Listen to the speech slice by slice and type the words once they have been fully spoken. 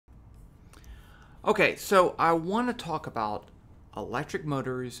Okay, so I want to talk about electric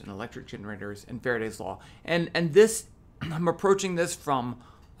motors and electric generators and Faraday's law. And this, I'm approaching this from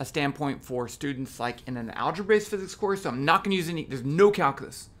a standpoint for students like in an algebra-based physics course, so I'm not going to use any, there's no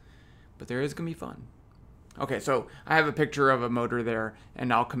calculus, but there is going to be fun. Okay, so I have a picture of a motor there,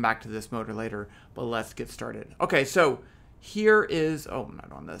 and I'll come back to this motor later, but let's get started. Okay, so here is, oh, I'm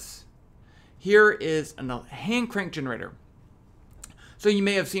not on this. Here is a hand crank generator. So you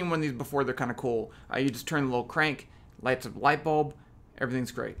may have seen one of these before, they're kind of cool. You just turn the little crank, lights up the light bulb,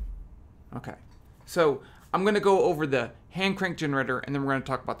 everything's great. Okay, so I'm going to go over the hand crank generator, and then we're going to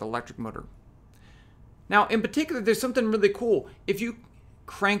talk about the electric motor. Now, in particular, there's something really cool. If you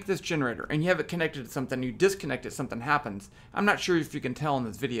crank this generator and you have it connected to something, you disconnect it, something happens. I'm not sure if you can tell in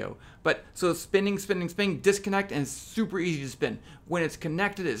this video, but so spinning, spinning, spinning, disconnect, and it's super easy to spin. When it's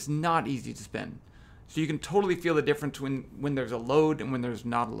connected, it's not easy to spin. So you can totally feel the difference when there's a load and when there's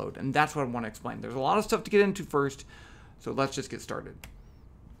not a load. And that's what I want to explain. There's a lot of stuff to get into first, so let's just get started.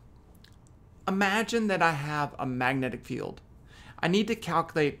 Imagine that I have a magnetic field. I need to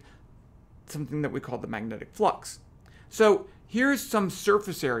calculate something that we call the magnetic flux. So here's some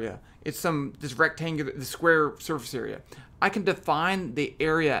surface area. It's this rectangular, the square surface area. I can define the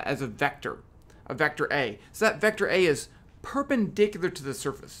area as a vector A. So that vector A is perpendicular to the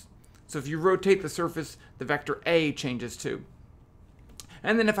surface. So if you rotate the surface, the vector A changes too.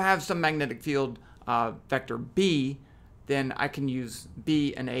 And then if I have some magnetic field vector B, then I can use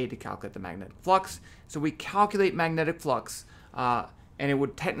B and A to calculate the magnetic flux. So we calculate magnetic flux, and it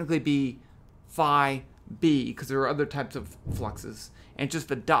would technically be phi B, because there are other types of fluxes, and just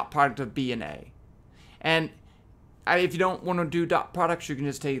the dot product of B and A. And if you don't want to do dot products, you can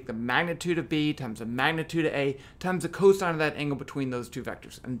just take the magnitude of B times the magnitude of A times the cosine of that angle between those two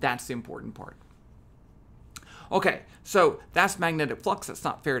vectors. And that's the important part. Okay, so that's magnetic flux. That's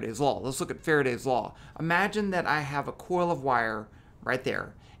not Faraday's law. Let's look at Faraday's law. Imagine that I have a coil of wire right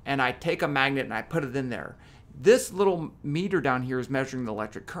there, and I take a magnet and I put it in there. This little meter down here is measuring the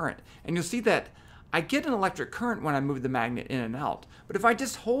electric current. And you'll see that I get an electric current when I move the magnet in and out. But if I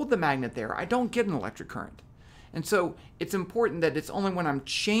just hold the magnet there, I don't get an electric current. And so it's important that it's only when I'm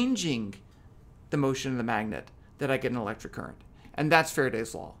changing the motion of the magnet that I get an electric current. And that's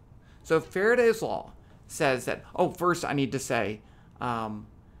Faraday's law. So Faraday's law says that, oh, first I need to say,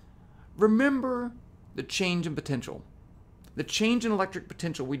 remember the change in potential. The change in electric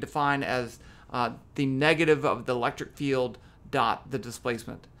potential we define as the negative of the electric field dot the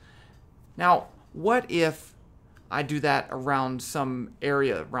displacement. Now, what if I do that around some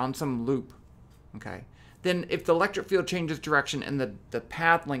area, around some loop, okay? Then if the electric field changes direction and the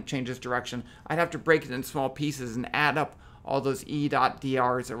path length changes direction, I'd have to break it in small pieces and add up all those E dot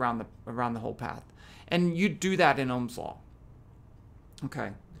dRs around the whole path. And you do that in Ohm's law.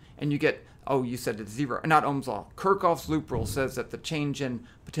 Okay. And you get, oh, you said it's zero. Not Ohm's law. Kirchhoff's loop rule says that the change in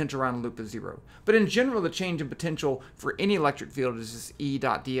potential around a loop is zero. But in general, the change in potential for any electric field is just E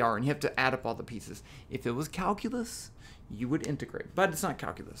dot dr, and you have to add up all the pieces. If it was calculus, you would integrate. But it's not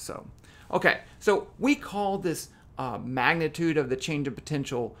calculus, so. Okay, so we call this magnitude of the change in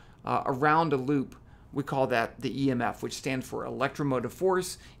potential around a loop, we call that the EMF, which stands for electromotive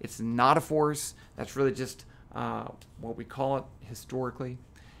force. It's not a force. That's really just what we call it historically.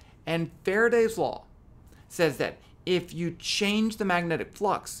 And Faraday's law says that if you change the magnetic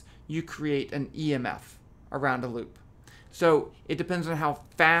flux, you create an EMF around a loop. So it depends on how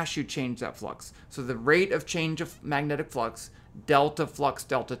fast you change that flux. So the rate of change of magnetic flux, delta flux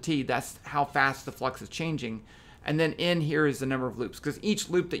delta T, that's how fast the flux is changing. And then N here is the number of loops, because each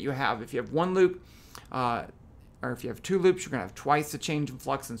loop that you have, if you have one loop, or if you have two loops, you're going to have twice the change in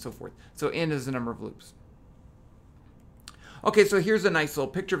flux and so forth. So N is the number of loops. Okay, so here's a nice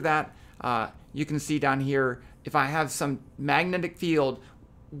little picture of that. You can see down here, if I have some magnetic field,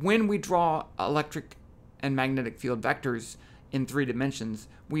 when we draw electric and magnetic field vectors in 3 dimensions,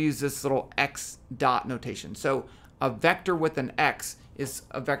 we use this little X dot notation. So a vector with an X is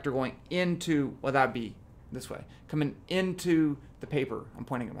a vector going into, well, that'd be this way, coming into the paper. I'm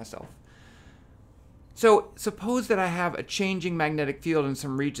pointing at myself. So suppose that I have a changing magnetic field in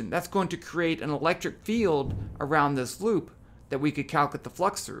some region. That's going to create an electric field around this loop that we could calculate the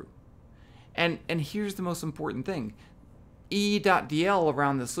flux through. And here's the most important thing. E dot dl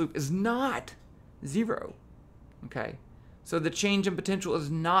around this loop is not 0. Okay? So the change in potential is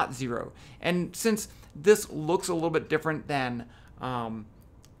not 0. And since this looks a little bit different than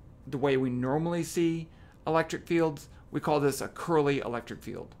the way we normally see electric fields, we call this a curly electric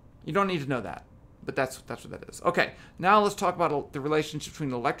field. You don't need to know that, but that's what that is. Okay, now let's talk about the relationship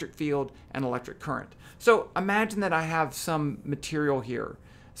between electric field and electric current. So imagine that I have some material here,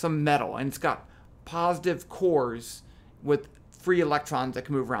 some metal, and it's got positive cores with free electrons that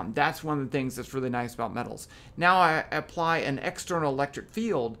can move around. That's one of the things that's really nice about metals. Now I apply an external electric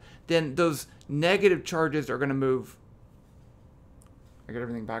field, then those negative charges are going to move, I get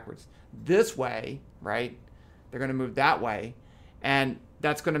everything backwards, this way, right? They're going to move that way, and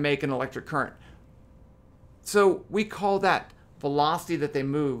that's going to make an electric current. So we call that velocity that they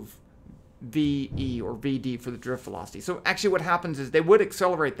move VE or VD for the drift velocity. So actually what happens is they would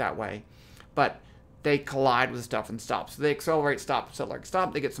accelerate that way, but they collide with stuff and stop. So they accelerate, stop, accelerate,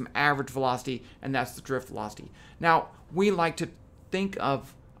 stop. They get some average velocity, and that's the drift velocity. Now, we like to think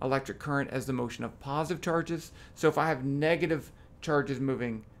of electric current as the motion of positive charges. So if I have negative charges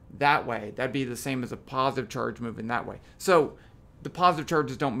moving that way, that'd be the same as a positive charge moving that way. So the positive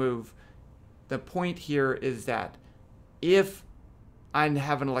charges don't move. The point here is that if I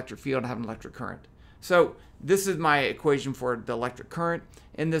have an electric field, I have an electric current. So this is my equation for the electric current.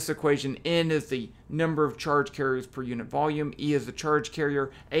 In this equation, N is the number of charge carriers per unit volume, E is the charge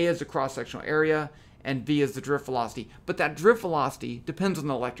carrier, A is the cross-sectional area, and V is the drift velocity. But that drift velocity depends on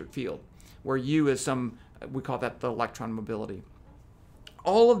the electric field, where U is some, we call that the electron mobility.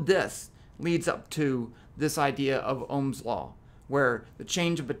 All of this leads up to this idea of Ohm's law, where the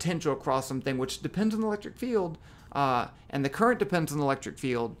change of potential across something which depends on the electric field, and the current depends on the electric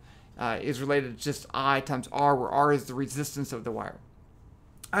field, is related to just I times R, where R is the resistance of the wire.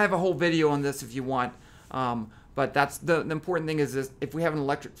 I have a whole video on this if you want, but that's the important thing is this: if we have an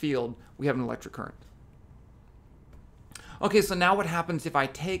electric field, we have an electric current. Okay, so now what happens if I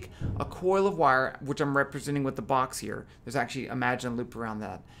take a coil of wire, which I'm representing with the box here, there's actually, imagine a loop around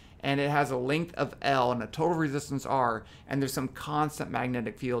that, and it has a length of L and a total resistance R, and there's some constant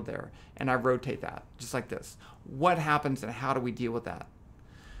magnetic field there, and I rotate that, just like this. What happens and how do we deal with that?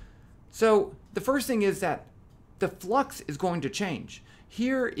 So the first thing is that the flux is going to change.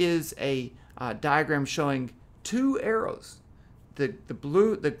 Here is a diagram showing two arrows.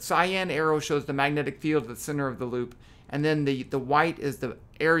 The cyan arrow shows the magnetic field at the center of the loop, and then the white is the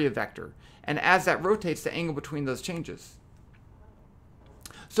area vector. And as that rotates, the angle between those changes.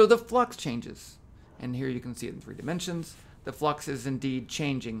 So the flux changes. And here you can see it in 3 dimensions. The flux is indeed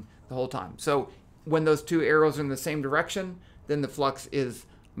changing the whole time. So when those two arrows are in the same direction, then the flux is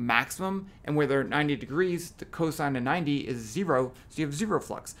maximum, and where they're 90 degrees, the cosine of 90 is 0, so you have 0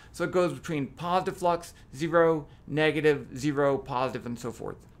 flux. So it goes between positive flux, 0, negative, 0, positive, and so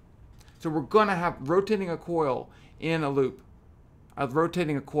forth. So we're going to have rotating a coil in a loop,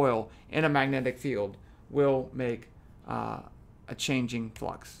 rotating a coil in a magnetic field will make a changing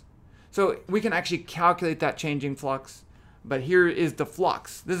flux. So we can actually calculate that changing flux, but here is the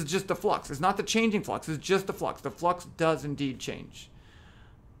flux. This is just the flux. It's not the changing flux, it's just the flux. The flux does indeed change.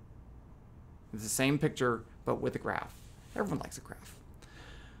 It's the same picture, but with a graph. Everyone likes a graph.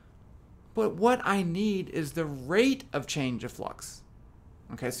 But what I need is the rate of change of flux.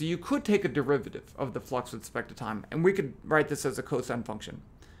 Okay, so you could take a derivative of the flux with respect to time, and we could write this as a cosine function,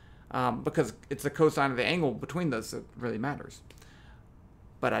 because it's the cosine of the angle between those that really matters.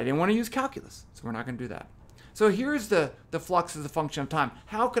 But I didn't want to use calculus, so we're not going to do that. So here's the flux as a function of time.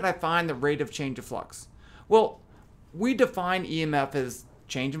 How could I find the rate of change of flux? Well, we define EMF as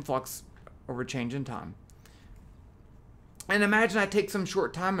change in flux over change in time. And imagine I take some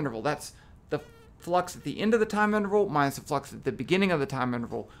short time interval. That's the flux at the end of the time interval minus the flux at the beginning of the time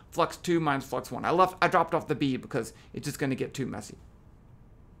interval. Flux 2 minus flux 1. I dropped off the B because it's just going to get too messy.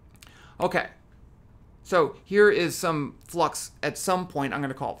 Okay. So here is some flux at some point. I'm going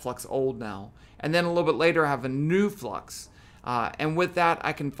to call it flux old now. And then a little bit later I have a new flux. And with that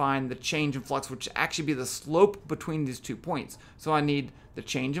I can find the change in flux, which actually be the slope between these 2 points. So I need the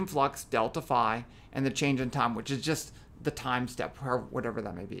change in flux, delta phi, and the change in time, which is just the time step, whatever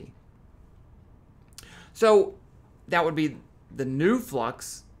that may be. So that would be the new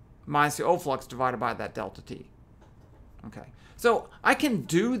flux minus the old flux divided by that delta t. Okay. So I can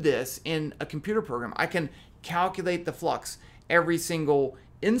do this in a computer program. I can calculate the flux every single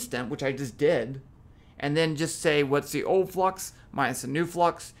instant, which I just did, and then just say what's the old flux minus the new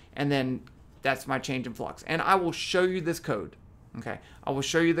flux, and then that's my change in flux. And I will show you this code. Okay, I will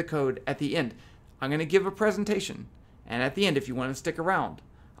show you the code at the end. I'm going to give a presentation, and at the end, if you want to stick around,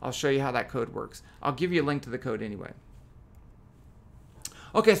 I'll show you how that code works. I'll give you a link to the code anyway.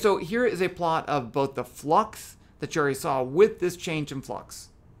 Okay, so here is a plot of both the flux that you already saw with this change in flux.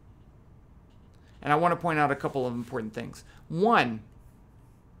 And I want to point out a couple of important things. One,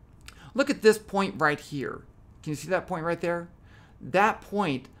 look at this point right here. Can you see that point right there? That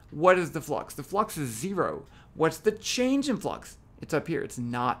point, what is the flux? The flux is 0. What's the change in flux? It's up here. It's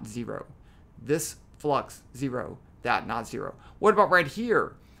not 0. This flux, 0. That, not 0. What about right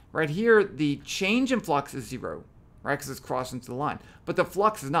here? Right here, the change in flux is 0, right, because it's crossed into the line. But the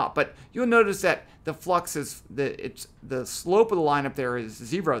flux is not. But you'll notice that the flux is, the slope of the line up there is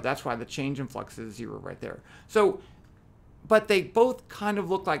 0. That's why the change in flux is 0 right there. So, but they both kind of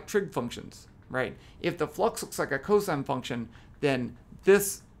look like trig functions, right? If the flux looks like a cosine function, then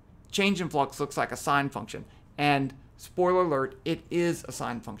this change in flux looks like a sine function. And spoiler alert, it is a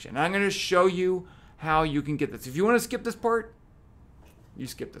sine function. And I'm going to show you how you can get this. If you want to skip this part, you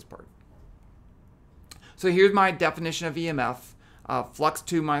skip this part. So here's my definition of EMF, flux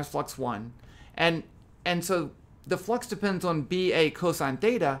 2 minus flux 1. And so the flux depends on BA cosine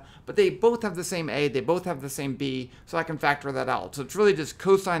theta, but they both have the same A, they both have the same B, so I can factor that out. So it's really just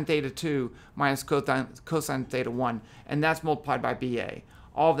cosine theta 2 minus cosine theta 1, and that's multiplied by BA.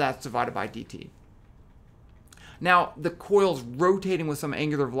 All of that's divided by dt. Now, the coil's rotating with some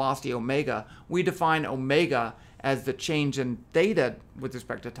angular velocity omega. We define omega as the change in theta with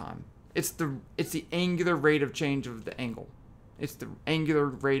respect to time. It's the angular rate of change of the angle. It's the angular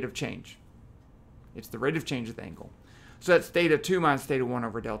rate of change. It's the rate of change of the angle. So that's theta 2 minus theta 1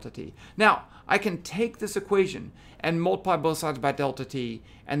 over delta t. Now, I can take this equation and multiply both sides by delta t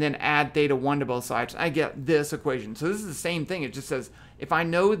and then add theta 1 to both sides. I get this equation. So this is the same thing. It just says if I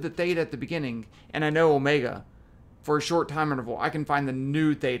know the theta at the beginning and I know omega for a short time interval, I can find the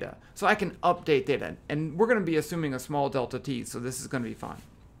new theta. So I can update theta. And we're going to be assuming a small delta t, so this is going to be fine.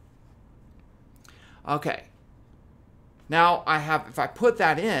 Okay. Now I have, if I put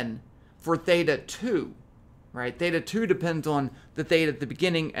that in for theta 2, right? Theta 2 depends on the theta at the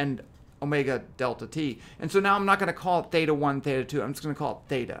beginning and omega delta t. And so now I'm not going to call it theta 1, theta 2. I'm just going to call it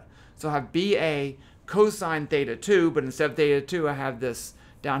theta. So I have BA cosine theta 2, but instead of theta 2, I have this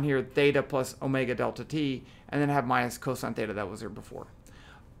down here, theta plus omega delta t, and then I have minus cosine theta that was there before.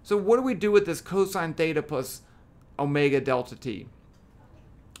 So what do we do with this cosine theta plus omega delta t?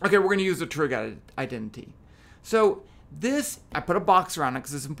 Okay, we're going to use the trig identity. So this, I put a box around it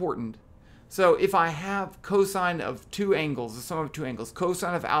because it's important. So if I have cosine of two angles, the sum of two angles,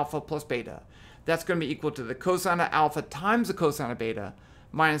 cosine of alpha plus beta, that's going to be equal to the cosine of alpha times the cosine of beta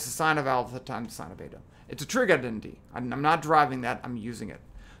minus the sine of alpha times the sine of beta. It's a trig identity. I'm not deriving that, I'm using it.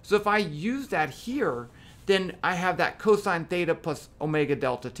 So if I use that here, then I have that cosine theta plus omega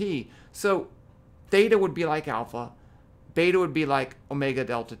delta t. So theta would be like alpha, beta would be like omega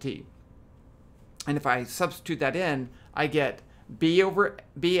delta t. And if I substitute that in, I get BA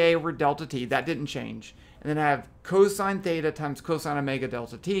over delta t, that didn't change. And then I have cosine theta times cosine omega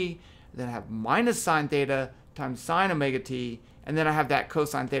delta t. Then I have minus sine theta times sine omega t. And then I have that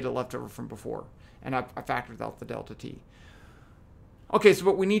cosine theta left over from before. And I factored out the delta t. Okay, so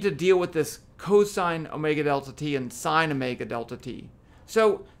but we need to deal with this cosine omega delta t and sine omega delta t.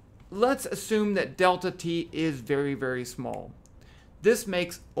 So let's assume that delta t is very, very small. This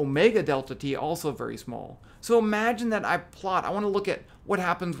makes omega delta t also very small. So imagine that I plot, I want to look at what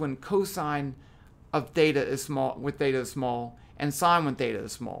happens when cosine of theta is small, with theta is small, and sine when theta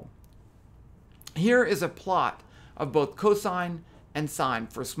is small. Here is a plot of both cosine and sine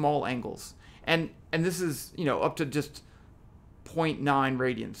for small angles. And this is, you know, up to just 0.9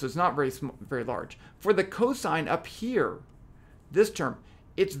 radians, so it's not very large. For the cosine up here, this term,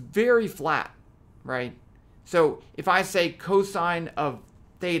 it's very flat, right? So if I say cosine of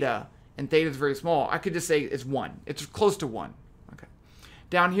theta, and theta is very small, I could just say it's 1. It's close to 1. Okay.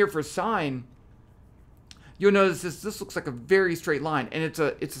 Down here for sine, you'll notice this looks like a very straight line, and it's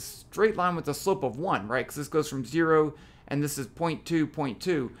a straight line with a slope of 1, right? Because this goes from 0, and this is 0.2,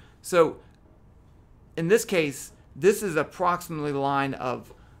 0.2. So in this case, this is approximately the line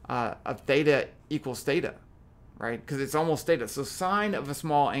of theta equals theta, right? Because it's almost theta. So sine of a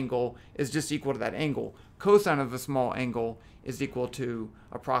small angle is just equal to that angle. Cosine of a small angle is equal to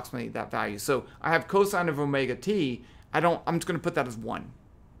approximately that value. So I have cosine of omega t. I'm just going to put that as 1.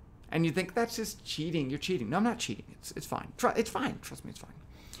 And you think that's just cheating. You're cheating. No, I'm not cheating. It's fine. It's fine. Trust me, it's fine.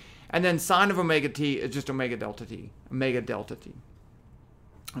 And then sine of omega t is just omega delta t. Omega delta t.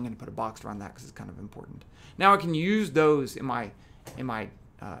 I'm going to put a box around that because it's kind of important. Now I can use those in my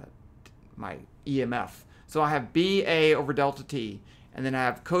EMF. So I have BA over delta t, and then I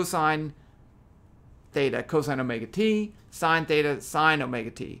have cosine theta, cosine omega t, sine theta, sine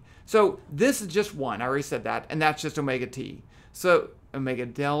omega t. So this is just 1. I already said that, and that's just omega t. So omega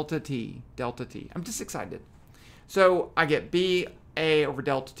delta t, delta t. I'm just excited. So I get BA over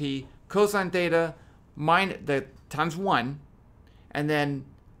delta t, cosine theta times 1, and then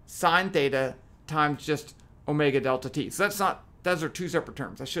sine theta times just omega delta t. So those are two separate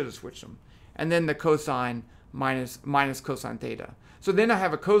terms. I should have switched them. And then the cosine minus cosine theta. So then I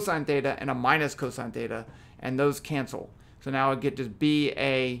have a cosine theta and a minus cosine theta, and those cancel. So now I get just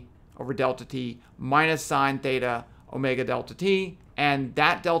BA over delta t minus sine theta omega delta t, and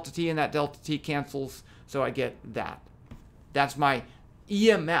that delta t and that delta t cancels, so I get that. That's my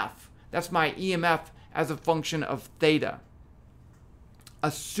EMF. That's my EMF as a function of theta,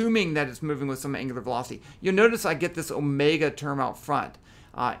 assuming that it's moving with some angular velocity. You'll notice I get this omega term out front.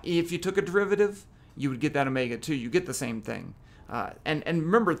 If you took a derivative, you would get that omega too. You get the same thing. And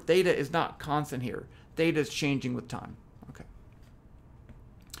remember, theta is not constant here. Theta is changing with time. Okay.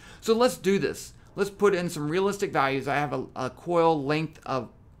 So let's do this. Let's put in some realistic values. I have a coil length of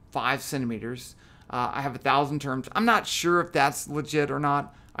 5 centimeters. I have 1,000 terms. I'm not sure if that's legit or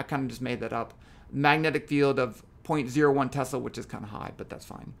not. I kind of just made that up. Magnetic field of 0.01 Tesla, which is kind of high, but that's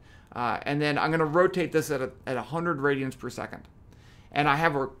fine. And then I'm going to rotate this at 100 radians per second. And I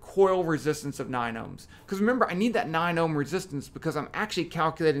have a coil resistance of 9 ohms. Because remember, I need that 9 ohm resistance because I'm actually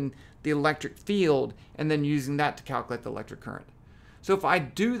calculating the electric field and then using that to calculate the electric current. So if I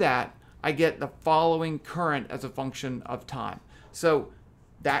do that, I get the following current as a function of time. So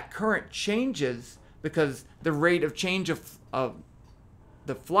that current changes because the rate of change of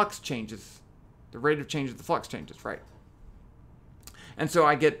the flux changes. The rate of change of the flux changes, right? And so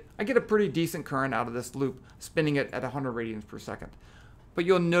I get a pretty decent current out of this loop, spinning it at 100 radians per second. But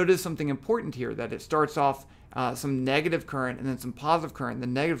you'll notice something important here, that it starts off some negative current and then some positive current and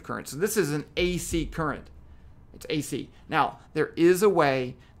then negative current. So this is an AC current. It's AC. Now, there is a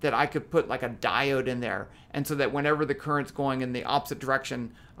way that I could put like a diode in there, and so that whenever the current's going in the opposite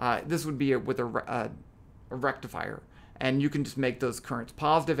direction, this would be with a rectifier. And you can just make those currents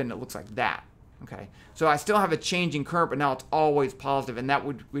positive, and it looks like that. Okay, so I still have a changing current, but now it's always positive, and that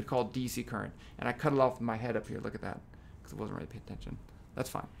we'd call DC current. And I cut it off with my head up here. Look at that, because I wasn't really paying attention. That's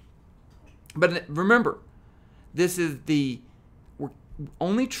fine. But remember, this is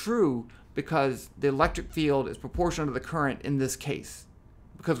only true because the electric field is proportional to the current in this case,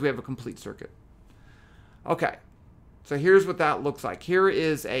 because we have a complete circuit. Okay, so here's what that looks like. Here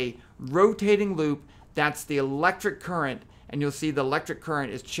is a rotating loop. That's the electric current, and you'll see the electric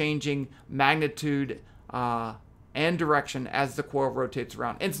current is changing magnitude and direction as the coil rotates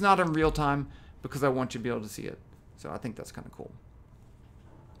around. It's not in real time because I want you to be able to see it. So I think that's kind of cool.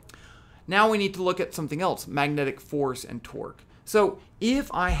 Now we need to look at something else, magnetic force and torque. So if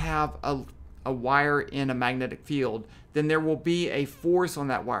I have a wire in a magnetic field, then there will be a force on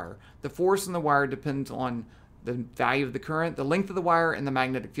that wire. The force on the wire depends on the value of the current, the length of the wire, and the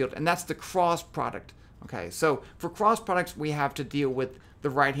magnetic field, and that's the cross product. Okay, so for cross products, we have to deal with the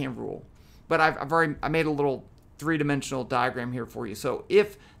right-hand rule. But I made a little three-dimensional diagram here for you. So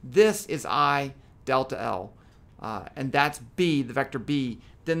if this is I delta L, and that's B, the vector B,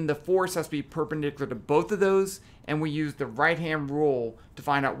 then the force has to be perpendicular to both of those, and we use the right-hand rule to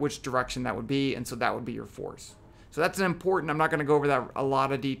find out which direction that would be, and so that would be your force. So that's important. I'm not going to go over that a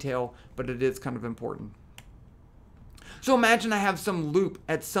lot of detail, but it is kind of important. So imagine I have some loop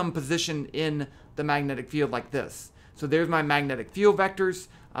at some position in the magnetic field like this. So there's my magnetic field vectors.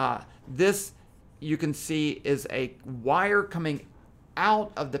 This, you can see, is a wire coming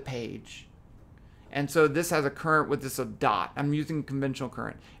out of the page. And so this has a current with this a dot. I'm using conventional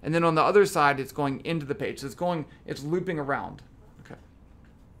current. And then on the other side, it's going into the page. So it's looping around. Okay.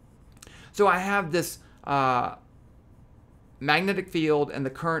 So I have this magnetic field and the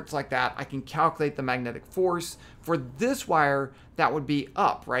currents like that. I can calculate the magnetic force. For this wire, that would be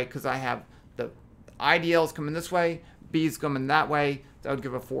up, right? Because I have the IDLs coming this way, B's coming that way. That would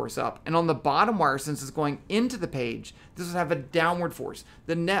give a force up. And on the bottom wire, since it's going into the page, this would have a downward force.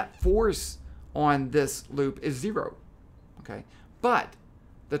 The net force on this loop is 0, okay? But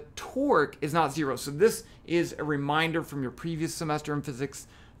the torque is not 0. So this is a reminder from your previous semester in physics.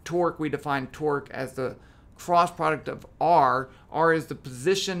 Torque, we define torque as the cross product of R. R is the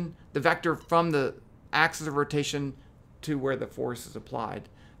position, the vector from the axis of rotation to where the force is applied.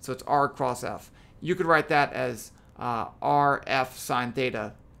 So it's R cross F. You could write that as RF sine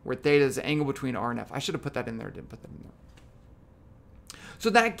theta, where theta is the angle between R and F. I should have put that in there, didn't put that in there. So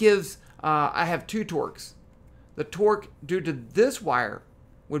that gives, I have two torques. The torque due to this wire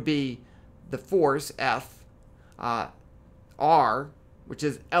would be the force, F, R, which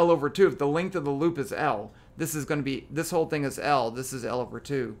is L over 2. If the length of the loop is L, this is going to be, this whole thing is L, this is L over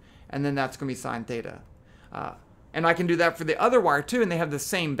 2, and then that's going to be sine theta. And I can do that for the other wire too, and they have the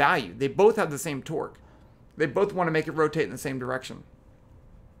same value. They both have the same torque. They both want to make it rotate in the same direction.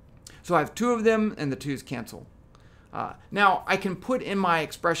 So I have two of them, and the twos cancel. Now, I can put in my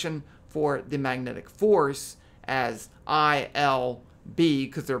expression for the magnetic force as ILB,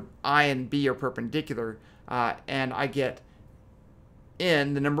 because they're I and B are perpendicular, and I get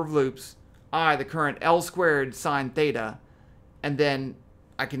in the number of loops, I, the current, L squared sine theta, and then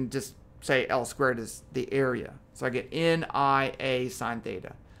I can just say L squared is the area. So I get NIA sine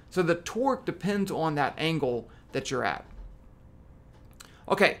theta. So the torque depends on that angle that you're at.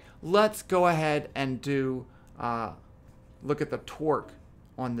 Okay, let's go ahead and do look at the torque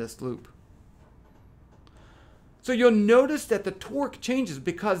on this loop. So you'll notice that the torque changes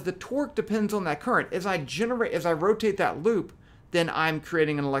because the torque depends on that current. As I rotate that loop, then I'm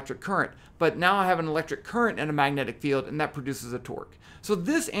creating an electric current. But now I have an electric current and a magnetic field, and that produces a torque. So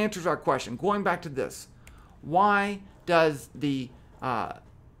this answers our question. Going back to this, why does it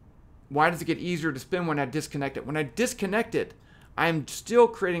get easier to spin when I disconnect it? When I disconnect it, I'm still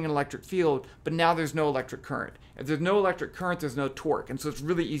creating an electric field, but now there's no electric current. If there's no electric current, there's no torque, and so it's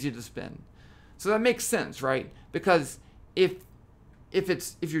really easy to spin. So that makes sense, right? Because if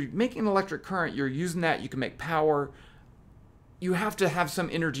you're making an electric current, you're using that, you can make power. You have to have some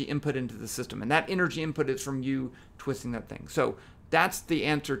energy input into the system, and that energy input is from you twisting that thing. So that's the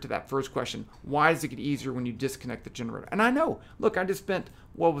answer to that first question. Why does it get easier when you disconnect the generator? And I know, look, I just spent,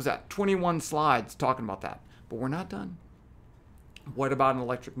 what was that, 21 slides talking about that, but we're not done. What about an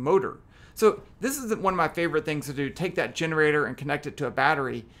electric motor? So this is one of my favorite things to do. Take that generator and connect it to a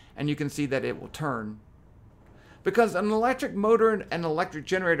battery, and you can see that it will turn. Because an electric motor and an electric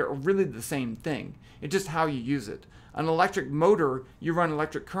generator are really the same thing. It's just how you use it. An electric motor, you run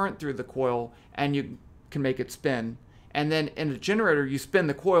electric current through the coil, and you can make it spin. And then in a generator, you spin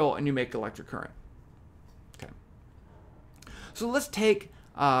the coil, and you make electric current. Okay. So let's take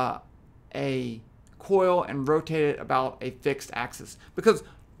a coil and rotate it about a fixed axis, because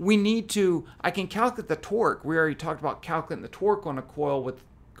we need to, I can calculate the torque. We already talked about calculating the torque on a coil with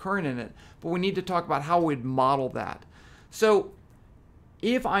current in it, but we need to talk about how we'd model that. So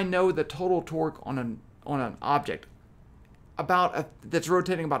if I know the total torque on an object that's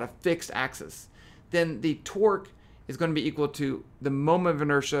rotating about a fixed axis, then the torque is going to be equal to the moment of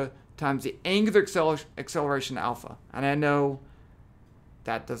inertia times the angular acceleration alpha. And I know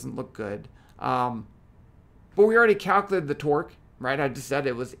that doesn't look good. But we already calculated the torque, right? I just said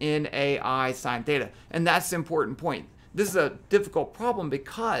it was NAI sine theta. And that's the important point. This is a difficult problem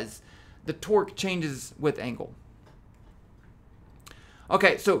because the torque changes with angle.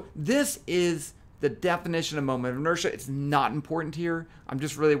 Okay, so this is the definition of moment of inertia. It's not important here. I'm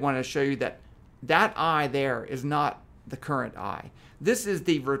just really want to show you that that I there is not the current I. This is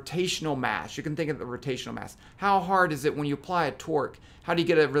the rotational mass. You can think of the rotational mass. How hard is it when you apply a torque? How do you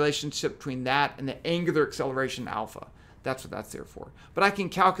get a relationship between that and the angular acceleration alpha? That's what that's there for. But I can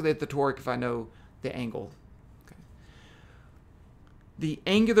calculate the torque if I know the angle. Okay. The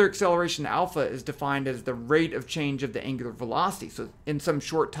angular acceleration alpha is defined as the rate of change of the angular velocity. So in some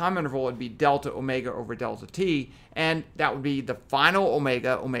short time interval, it'd be delta omega over delta t, and that would be the final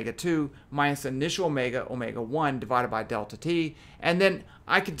omega, omega 2, minus initial omega, omega 1, divided by delta t. And then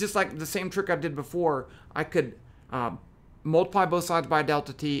I could, just like the same trick I did before, I could multiply both sides by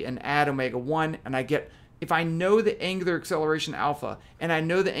delta t and add omega 1, and I get, if I know the angular acceleration alpha and I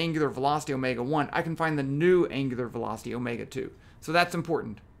know the angular velocity omega 1, I can find the new angular velocity omega 2. So that's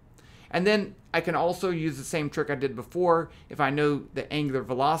important. And then I can also use the same trick I did before. If I know the angular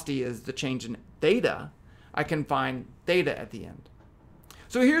velocity is the change in theta, I can find theta at the end.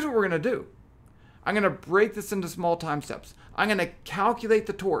 So here's what we're going to do. I'm going to break this into small time steps. I'm going to calculate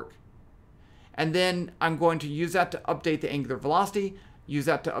the torque. And then I'm going to use that to update the angular velocity, use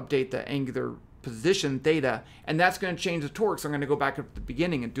that to update the angular position, theta, and that's going to change the torque. So I'm going to go back up to the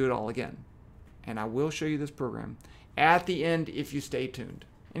beginning and do it all again. And I will show you this program at the end if you stay tuned.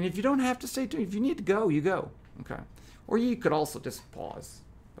 And if you don't have to stay tuned, if you need to go, you go. Okay. Or you could also just pause.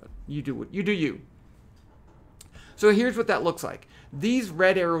 But you do what you do you. So here's what that looks like. These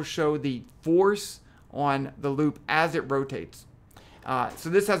red arrows show the force on the loop as it rotates. So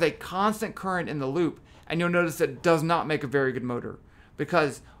this has a constant current in the loop, and you'll notice that it does not make a very good motor,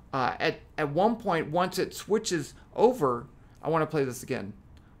 because at one point, once it switches over, I want to play this again.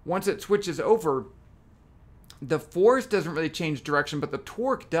 Once it switches over, the force doesn't really change direction, but the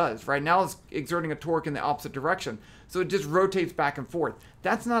torque does. Right now it's exerting a torque in the opposite direction, so it just rotates back and forth.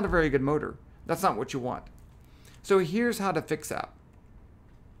 That's not a very good motor. That's not what you want. So here's how to fix that.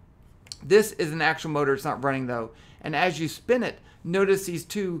 This is an actual motor. It's not running though. And as you spin it, notice these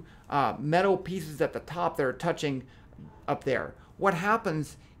two metal pieces at the top that are touching up there. What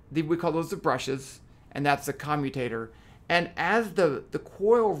happens, we call those the brushes, and that's the commutator. And as the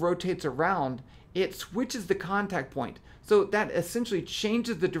coil rotates around, it switches the contact point. So that essentially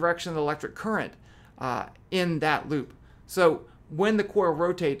changes the direction of the electric current in that loop. So when the coil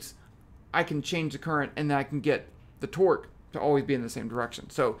rotates, I can change the current, and then I can get the torque to always be in the same direction.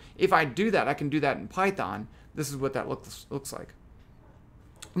 So if I do that, I can do that in Python. this is what that looks like.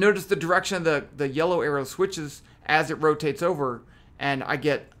 Notice the direction of the yellow arrow switches as it rotates over, and I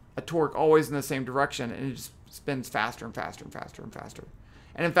get a torque always in the same direction, and it just spins faster and faster and faster and faster.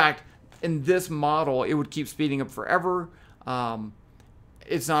 And in fact, in this model, it would keep speeding up forever.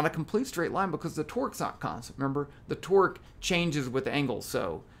 It's not a complete straight line because the torque's not constant. Remember, the torque changes with angles.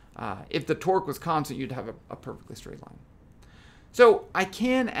 So if the torque was constant, you'd have a perfectly straight line. So I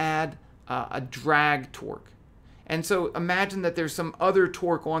can add a drag torque. And so imagine that there's some other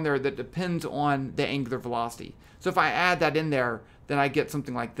torque on there that depends on the angular velocity. So if I add that in there, then I get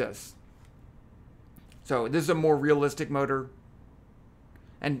something like this. So this is a more realistic motor.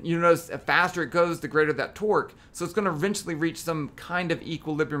 And you notice the faster it goes, the greater that torque. So it's going to eventually reach some kind of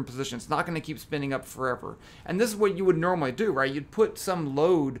equilibrium position. It's not going to keep spinning up forever. And this is what you would normally do, right? You'd put some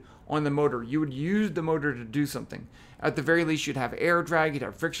load on the motor. You would use the motor to do something. At the very least, you'd have air drag, you'd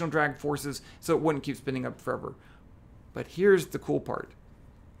have frictional drag forces, so it wouldn't keep spinning up forever. But here's the cool part.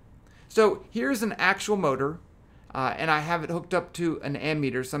 So here's an actual motor, and I have it hooked up to an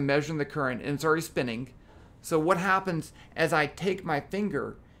ammeter, so I'm measuring the current, and it's already spinning. So what happens as I take my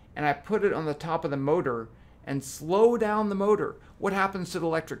finger and I put it on the top of the motor and slow down the motor, what happens to the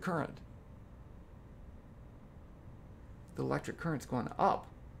electric current? The electric current's going up,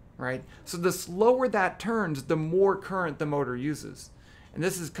 right? So the slower that turns, the more current the motor uses. And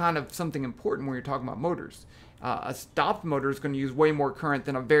this is kind of something important when you're talking about motors. A stopped motor is going to use way more current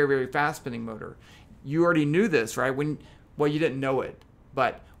than a very, very fast spinning motor. You already knew this, right? Well, you didn't know it,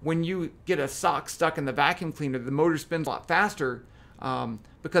 but when you get a sock stuck in the vacuum cleaner, the motor spins a lot faster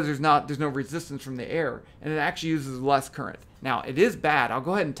because there's no resistance from the air, and it actually uses less current. Now, it is bad. I'll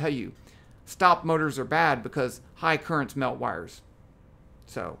go ahead and tell you, stopped motors are bad because high currents melt wires.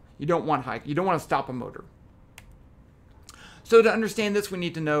 So you don't want to stop a motor. So to understand this, we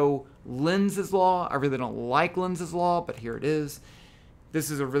need to know Lenz's law. I really don't like Lenz's law, but here it is.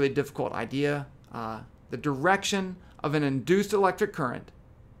 This is a really difficult idea. The direction of an induced electric current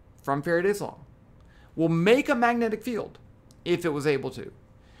from Faraday's law will make a magnetic field if it was able to.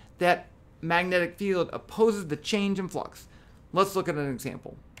 That magnetic field opposes the change in flux. Let's look at an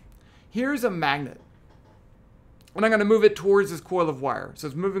example. Here's a magnet, and I'm going to move it towards this coil of wire. So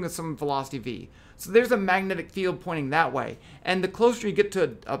it's moving with some velocity v. So there's a magnetic field pointing that way. And the closer you get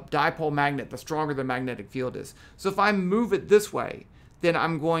to a dipole magnet, the stronger the magnetic field is. So if I move it this way, then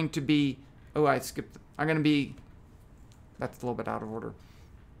I'm going to be, that's a little bit out of order.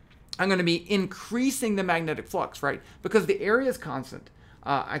 I'm going to be increasing the magnetic flux, right? Because the area is constant.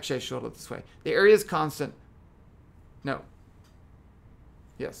 Actually, I showed it this way. The area is constant. No.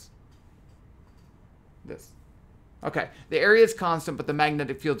 Yes. This. Okay, the area is constant, but the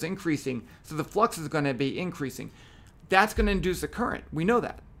magnetic field's increasing, so the flux is going to be increasing. That's going to induce a current. We know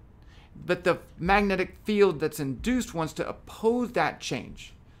that. But the magnetic field that's induced wants to oppose that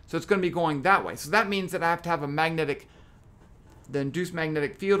change. So it's going to be going that way. So that means that I have to have the induced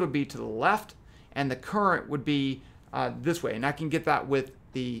magnetic field would be to the left, and the current would be this way. And I can get that with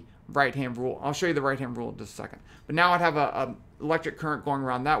the right-hand rule. I'll show you the right-hand rule in just a second. But now I'd have an electric current going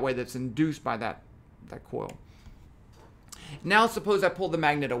around that way that's induced by that coil. Now suppose I pull the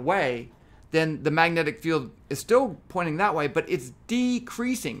magnet away, then the magnetic field is still pointing that way, but it's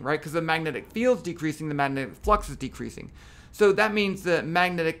decreasing, right? Because the magnetic field's decreasing, the magnetic flux is decreasing. So that means the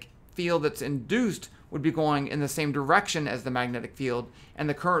magnetic field that's induced would be going in the same direction as the magnetic field, and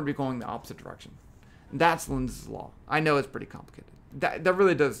the current would be going the opposite direction. And that's Lenz's law. I know it's pretty complicated. That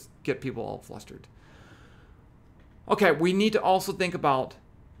really does get people all flustered. Okay, we need to also think about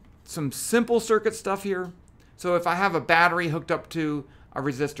some simple circuit stuff here. So if I have a battery hooked up to a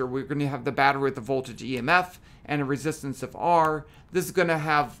resistor, we're going to have the battery with the voltage EMF and a resistance of R. This is going to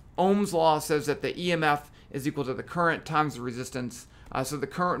have Ohm's law says that the EMF is equal to the current times the resistance. So the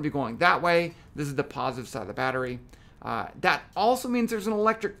current would be going that way. This is the positive side of the battery. That also means there's an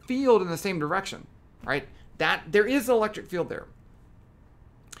electric field in the same direction, right? There is an electric field there.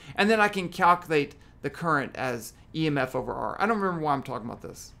 And then I can calculate the current as EMF over R. I don't remember why I'm talking about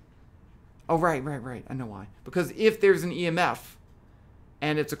this. Oh, right. I know why. Because if there's an EMF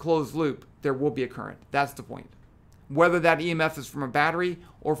and it's a closed loop, there will be a current. That's the point. Whether that EMF is from a battery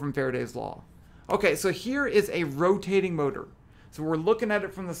or from Faraday's law. Okay, so here is a rotating motor. So we're looking at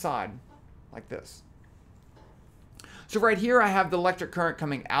it from the side, like this. So right here I have the electric current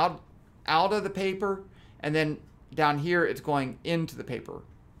coming out of the paper, and then down here it's going into the paper,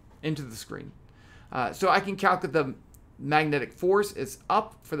 into the screen. So I can calculate the magnetic force is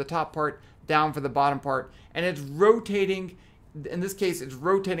up for the top part, down for the bottom part, and it's rotating. In this case, it's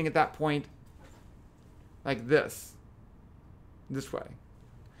rotating at that point like this way.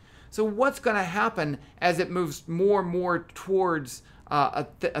 So what's going to happen as it moves more and more towards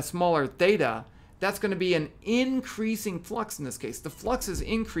a smaller theta? That's going to be an increasing flux in this case. The flux is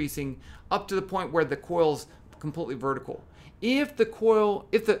increasing up to the point where the coil's completely vertical. If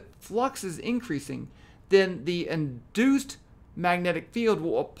the flux is increasing, then the induced magnetic field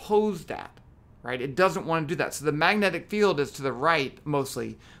will oppose that, right? It doesn't want to do that. So the magnetic field is to the right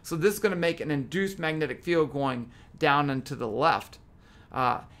mostly. So this is going to make an induced magnetic field going down and to the left.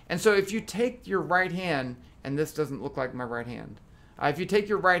 And so if you take your right hand, and this doesn't look like my right hand, if you take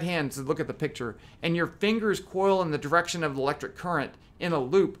your right hand, so look at the picture, and your fingers coil in the direction of the electric current in a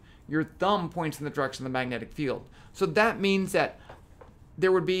loop, your thumb points in the direction of the magnetic field. So that means that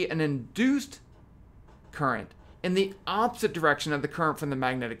there would be an induced current in the opposite direction of the current from the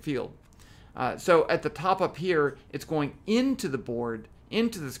magnetic field. So at the top up here, it's going into the board,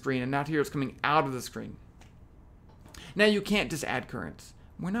 into the screen, and out here it's coming out of the screen. Now you can't just add currents.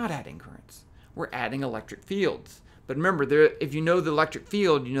 We're not adding currents. We're adding electric fields. But remember, if you know the electric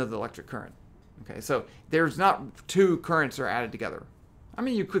field, you know the electric current. Okay, so there's not two currents that are added together. I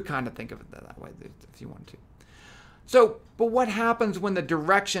mean, you could kind of think of it that way if you want to. So, but what happens when the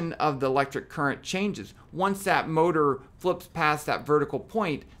direction of the electric current changes? Once that motor flips past that vertical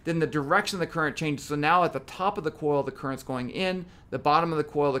point, then the direction of the current changes. So now at the top of the coil, the current's going in, the bottom of the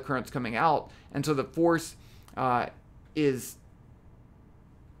coil, the current's coming out. And so the force is...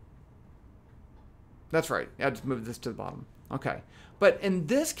 That's right. I just moved this to the bottom. Okay. But in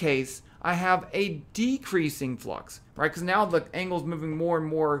this case, I have a decreasing flux, right? Because now the angle's moving more and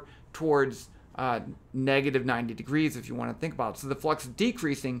more towards negative 90 degrees, if you want to think about it. So the flux is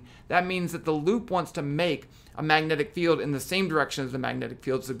decreasing. That means that the loop wants to make a magnetic field in the same direction as the magnetic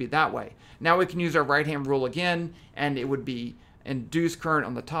field, so it'd be that way. Now we can use our right-hand rule again, and it would be induced current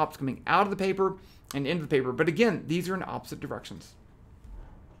on the top coming out of the paper and into the paper. But again, these are in opposite directions.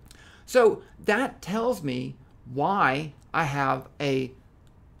 So that tells me why I have the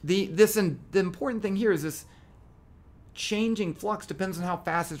important thing here is this changing flux depends on how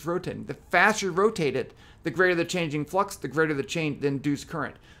fast it's rotating. The faster you rotate it, the greater the changing flux, the greater the induced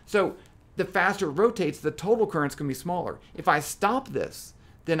current. So the faster it rotates, the total current's going to be smaller. If I stop this,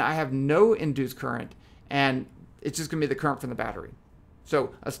 then I have no induced current, and it's just going to be the current from the battery.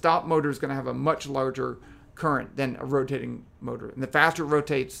 So a stop motor is going to have a much larger current than a rotating motor. And the faster it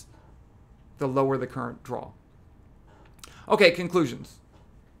rotates, the lower the current draw. Okay, conclusions.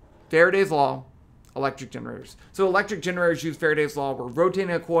 Faraday's law, electric generators. So electric generators use Faraday's law. We're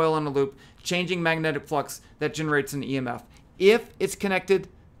rotating a coil in a loop, changing magnetic flux that generates an EMF. If it's connected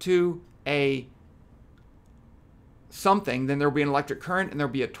to something, then there'll be an electric current and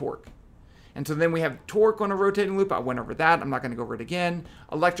there'll be a torque. And so then we have torque on a rotating loop. I went over that. I'm not going to go over it again.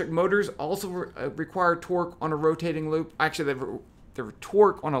 Electric motors also require torque on a rotating loop. Actually, they're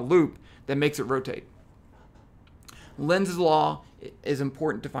torque on a loop that makes it rotate. Lenz's law is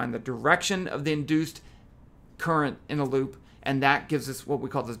important to find the direction of the induced current in a loop, and that gives us what we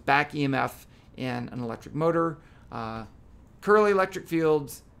call this back EMF in an electric motor, curly electric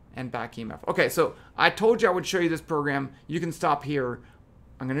fields, and back EMF. Okay, so I told you I would show you this program. You can stop here.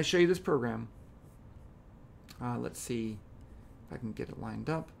 I'm going to show you this program. Let's see if I can get it lined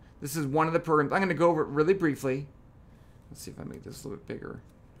up. This is one of the programs. I'm going to go over it really briefly. Let's see if I make this a little bit bigger.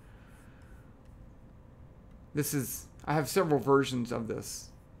 I have several versions of this.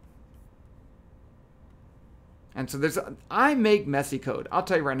 And so I make messy code. I'll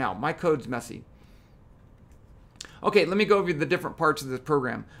tell you right now, my code's messy. Okay, let me go over the different parts of this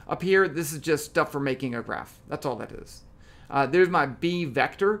program. Up here, this is just stuff for making a graph. That's all that is. There's my B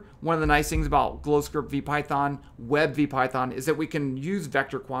vector. One of the nice things about GlowScript VPython, Web VPython, is that we can use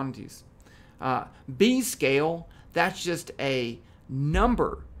vector quantities. B scale, that's just a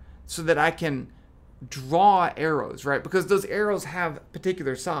number so that I can draw arrows, right? Because those arrows have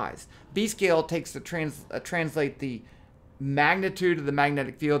particular size. B scale takes to translate the magnitude of the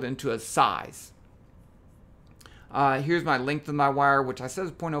magnetic field into a size. Here's my length of my wire, which I said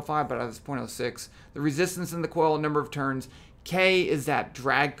is 0.05, but it's 0.06. The resistance in the coil, number of turns. K is that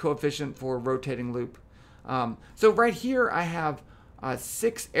drag coefficient for a rotating loop. So right here I have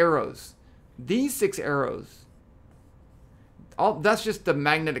 6 arrows. These 6 arrows, that's just the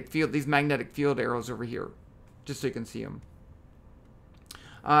magnetic field, these magnetic field arrows over here, just so you can see them.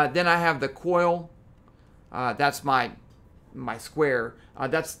 Then I have the coil. That's my square.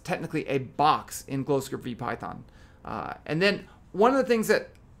 That's technically a box in GlowScript VPython. And then one of the things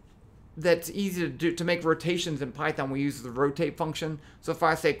that's easy to do to make rotations in Python, we use the rotate function. So if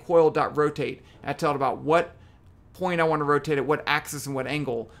I say coil.rotate, I tell it about what point I want to rotate it, what axis and what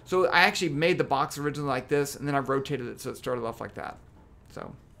angle. So I actually made the box originally like this, and then I rotated it so it started off like that.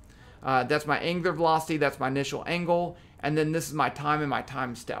 So, That's my angular velocity, that's my initial angle, and then this is my time and my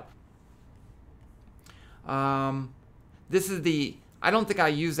time step. This is the, I don't think I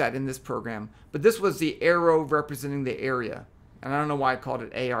use that in this program, but this was the arrow representing the area. And I don't know why I called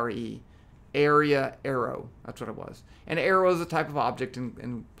it ARE. Area arrow, that's what it was. And arrow is a type of object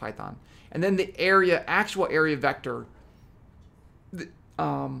in Python. And then the area, actual area vector,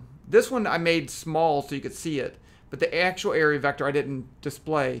 this one I made small so you could see it, but the actual area vector I didn't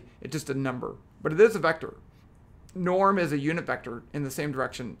display, it's just a number. But it is a vector. Norm is a unit vector in the same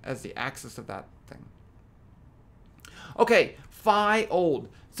direction as the axis of that thing. Okay, phi old.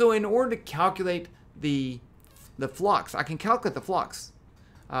 So in order to calculate the flux, I can calculate the flux.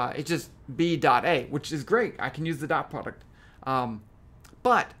 It's just B dot A, which is great. I can use the dot product.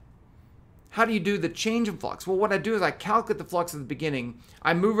 But how do you do the change in flux? Well, what I do is I calculate the flux at the beginning.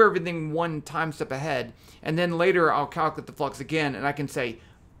 I move everything one time step ahead, and then later I'll calculate the flux again, and I can say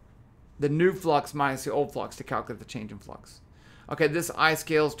the new flux minus the old flux to calculate the change in flux. Okay, this I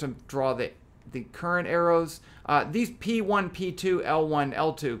scales to draw the current arrows. These P1, P2, L1,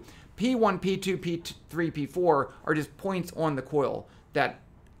 L2. P1, P2, P3, P4 are just points on the coil that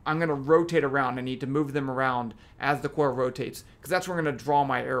I'm going to rotate around. I need to move them around as the coil rotates, because that's where I'm going to draw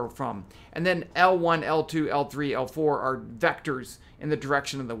my arrow from. And then L1, L2, L3, L4 are vectors in the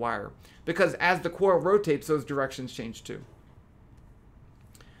direction of the wire, because as the coil rotates, those directions change too.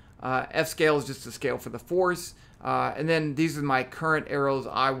 F scale is just a scale for the force. And then these are my current arrows,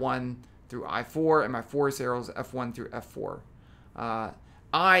 I1 through I4, and my force arrows, F1 through F4.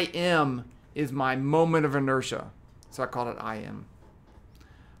 IM is my moment of inertia, so I call it IM.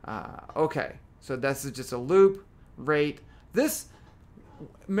 Okay, so this is just a loop, rate. This,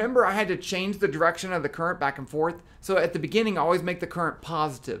 remember I had to change the direction of the current back and forth. So at the beginning, I always make the current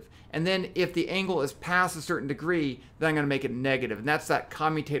positive. And then if the angle is past a certain degree, then I'm going to make it negative. And that's that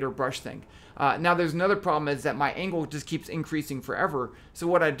commutator brush thing. Now there's another problem, is that my angle just keeps increasing forever. So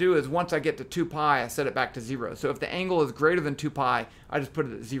what I do is once I get to 2 pi, I set it back to 0. So if the angle is greater than 2 pi, I just put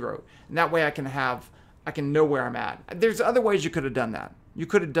it at 0. And that way I can know where I'm at. There's other ways you could have done that. You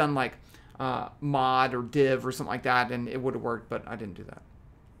could have done like mod or div or something like that, and it would have worked, but I didn't do that.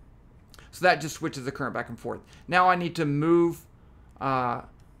 So that just switches the current back and forth. Now I need to move, recalculate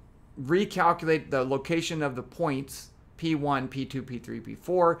the location of the points, P1, P2, P3,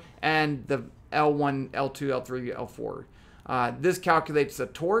 P4, and the L1, L2, L3, L4. This calculates the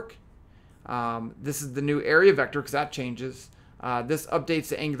torque. This is the new area vector, because that changes. This updates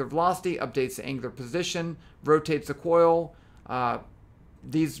the angular velocity, updates the angular position, rotates the coil.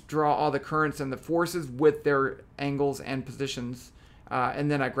 These draw all the currents and the forces with their angles and positions,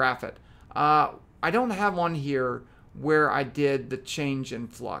 and then I graph it. I don't have one here where I did the change in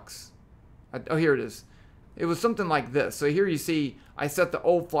flux. Oh, here it is. It was something like this. So here you see I set the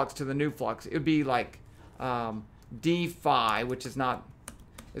old flux to the new flux. It would be like d phi, which is not,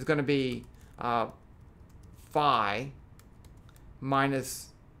 is going to be phi minus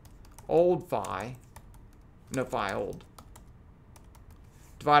old phi, no phi old,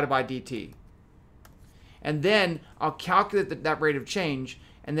 divided by dt. And then I'll calculate that rate of change,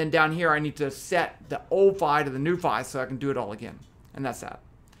 and then down here I need to set the old phi to the new phi so I can do it all again. And that's that.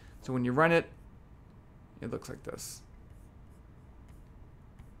 So when you run it, it looks like this.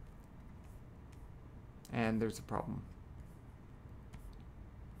 And there's a problem.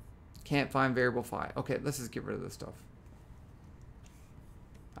 Can't find variable phi. Okay, let's just get rid of this stuff.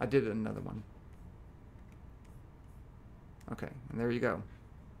 I did another one. Okay, and there you go.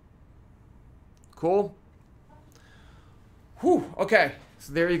 Cool. Whew, okay,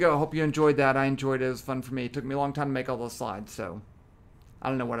 so there you go. Hope you enjoyed that. I enjoyed it. It was fun for me. It took me a long time to make all those slides, so I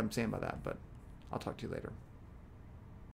don't know what I'm saying by that, but I'll talk to you later.